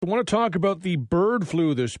I want to talk about the bird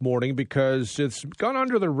flu this morning because it's gone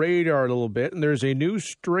under the radar a little bit, and there's a new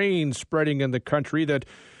strain spreading in the country that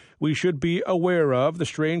we should be aware of. The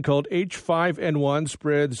strain called H5N1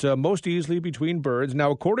 spreads most easily between birds. Now,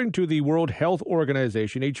 according to the World Health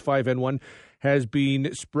Organization, H5N1 has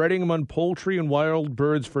been spreading among poultry and wild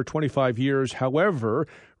birds for 25 years. However,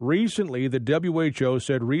 recently the WHO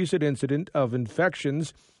said recent incident of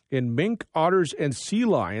infections in mink, otters, and sea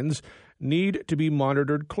lions need to be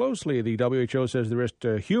monitored closely. The WHO says the risk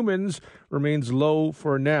to humans remains low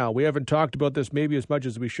for now. We haven't talked about this maybe as much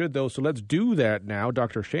as we should, though, so let's do that now.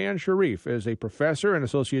 Dr. Shayan Sharif is a professor and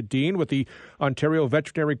associate dean with the Ontario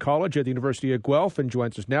Veterinary College at the University of Guelph and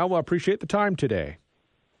joins us now. Well, I appreciate the time today.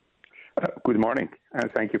 Good morning,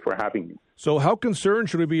 and thank you for having me. So how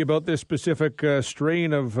concerned should we be about this specific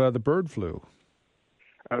strain of the bird flu?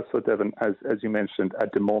 So, Devon, as you mentioned,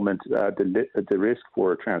 at the moment, the risk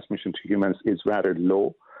for transmission to humans is rather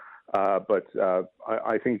low. But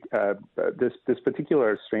I think this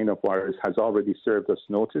particular strain of virus has already served us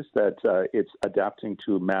notice that it's adapting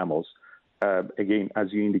to mammals. Again,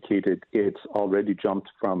 as you indicated, it's already jumped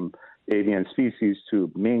from avian species to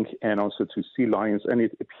mink and also to sea lions, and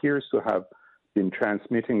it appears to have been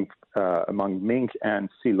transmitting among mink and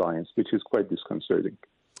sea lions, which is quite disconcerting.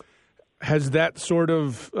 Has that sort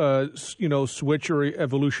of, switch or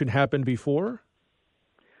evolution happened before?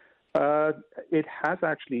 It has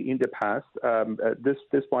actually in the past.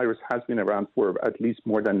 This virus has been around for at least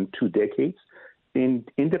more than 2 decades. In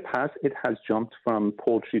the past, it has jumped from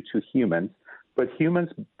poultry to humans, but humans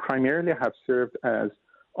primarily have served as,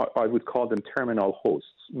 I would call them terminal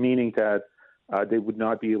hosts, meaning that they would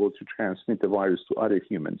not be able to transmit the virus to other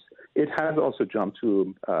humans. It has also jumped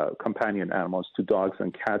to companion animals, to dogs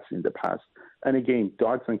and cats in the past. And again,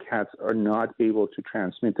 dogs and cats are not able to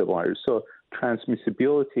transmit the virus. So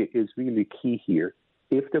transmissibility is really key here.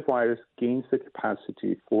 If the virus gains the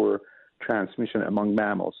capacity for transmission among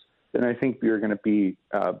mammals, then I think we are going to be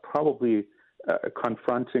probably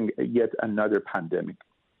confronting yet another pandemic.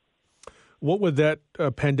 What would that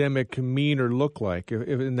pandemic mean or look like if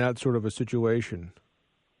in that sort of a situation?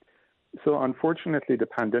 So unfortunately, the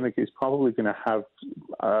pandemic is probably going to have,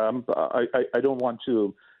 I don't want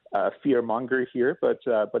to fearmonger here, but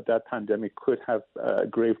that pandemic could have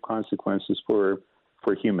grave consequences for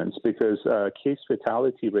humans because case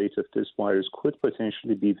fatality rate of this virus could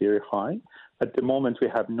potentially be very high. At the moment, we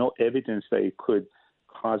have no evidence that it could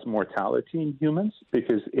cause mortality in humans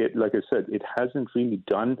because like I said, it hasn't really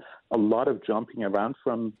done a lot of jumping around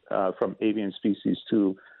from avian species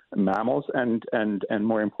to mammals, and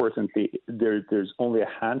more importantly, there's only a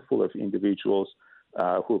handful of individuals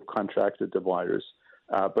who have contracted the virus.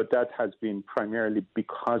 But that has been primarily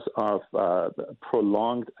because of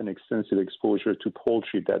prolonged and extensive exposure to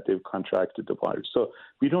poultry that they've contracted the virus. So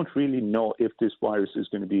we don't really know if this virus is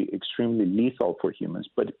going to be extremely lethal for humans.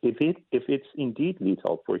 But if it's indeed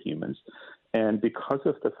lethal for humans, and because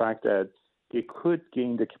of the fact that it could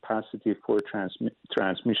gain the capacity for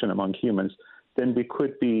transmission among humans, then we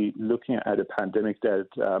could be looking at a pandemic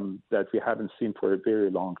that we haven't seen for a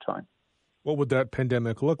very long time. What would that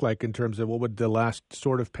pandemic look like in terms of what would the last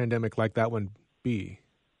sort of pandemic like that one be?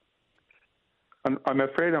 I'm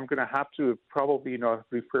afraid I'm going to have to probably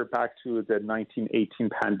refer back to the 1918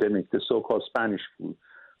 pandemic, the so-called Spanish flu,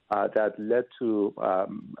 that led to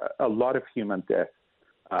a lot of human deaths,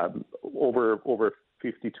 over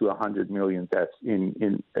 50 to 100 million deaths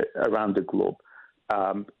in around the globe.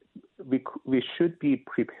 We should be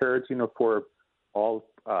prepared, for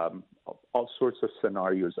all sorts of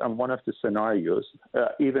scenarios. And one of the scenarios,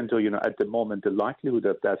 even though, at the moment, the likelihood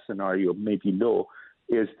of that scenario may be low,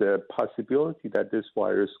 is the possibility that this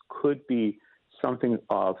virus could be something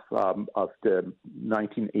of the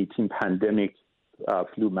 1918 pandemic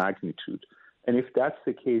flu magnitude. And if that's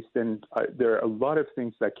the case, then there are a lot of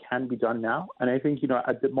things that can be done now. And I think,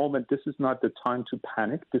 at the moment, this is not the time to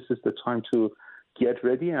panic. This is the time to get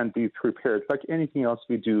ready and be prepared. Like anything else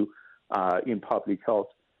we do in public health,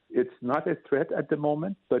 it's not a threat at the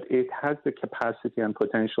moment, but it has the capacity and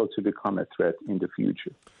potential to become a threat in the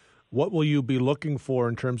future. What will you be looking for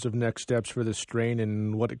in terms of next steps for this strain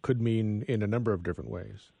and what it could mean in a number of different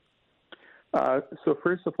ways? So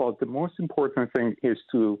first of all, the most important thing is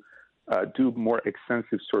to do more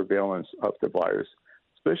extensive surveillance of the virus,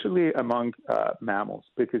 especially among mammals,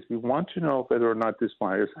 because we want to know whether or not this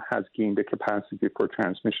virus has gained the capacity for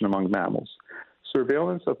transmission among mammals.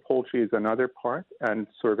 Surveillance of poultry is another part, and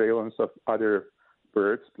surveillance of other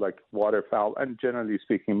birds like waterfowl and generally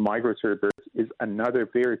speaking migratory birds is another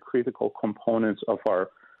very critical component of our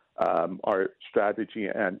our strategy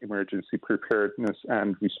and emergency preparedness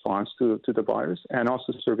and response to the virus, and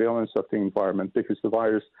also surveillance of the environment, because the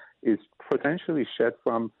virus is potentially shed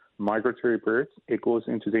from migratory birds. It goes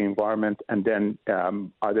into the environment, and then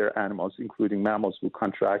other animals, including mammals, will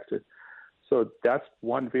contract it. So that's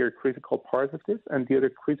one very critical part of this. And the other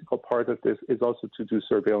critical part of this is also to do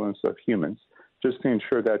surveillance of humans, just to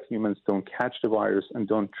ensure that humans don't catch the virus and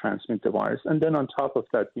don't transmit the virus. And then on top of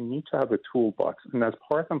that, we need to have a toolbox. And as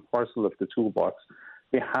part and parcel of the toolbox,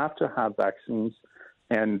 we have to have vaccines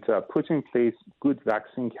and put in place good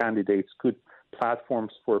vaccine candidates, good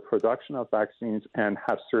platforms for production of vaccines, and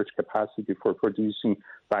have surge capacity for producing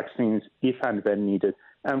vaccines if and when needed.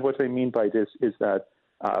 And what I mean by this is that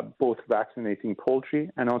both vaccinating poultry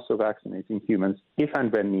and also vaccinating humans if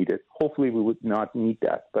and when needed. Hopefully we would not need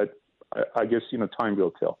that, but I guess, time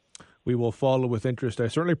will tell. We will follow with interest. I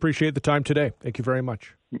certainly appreciate the time today. Thank you very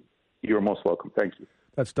much. You're most welcome. Thank you.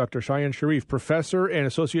 That's Dr. Shayan Sharif, Professor and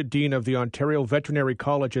Associate Dean of the Ontario Veterinary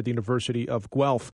College at the University of Guelph.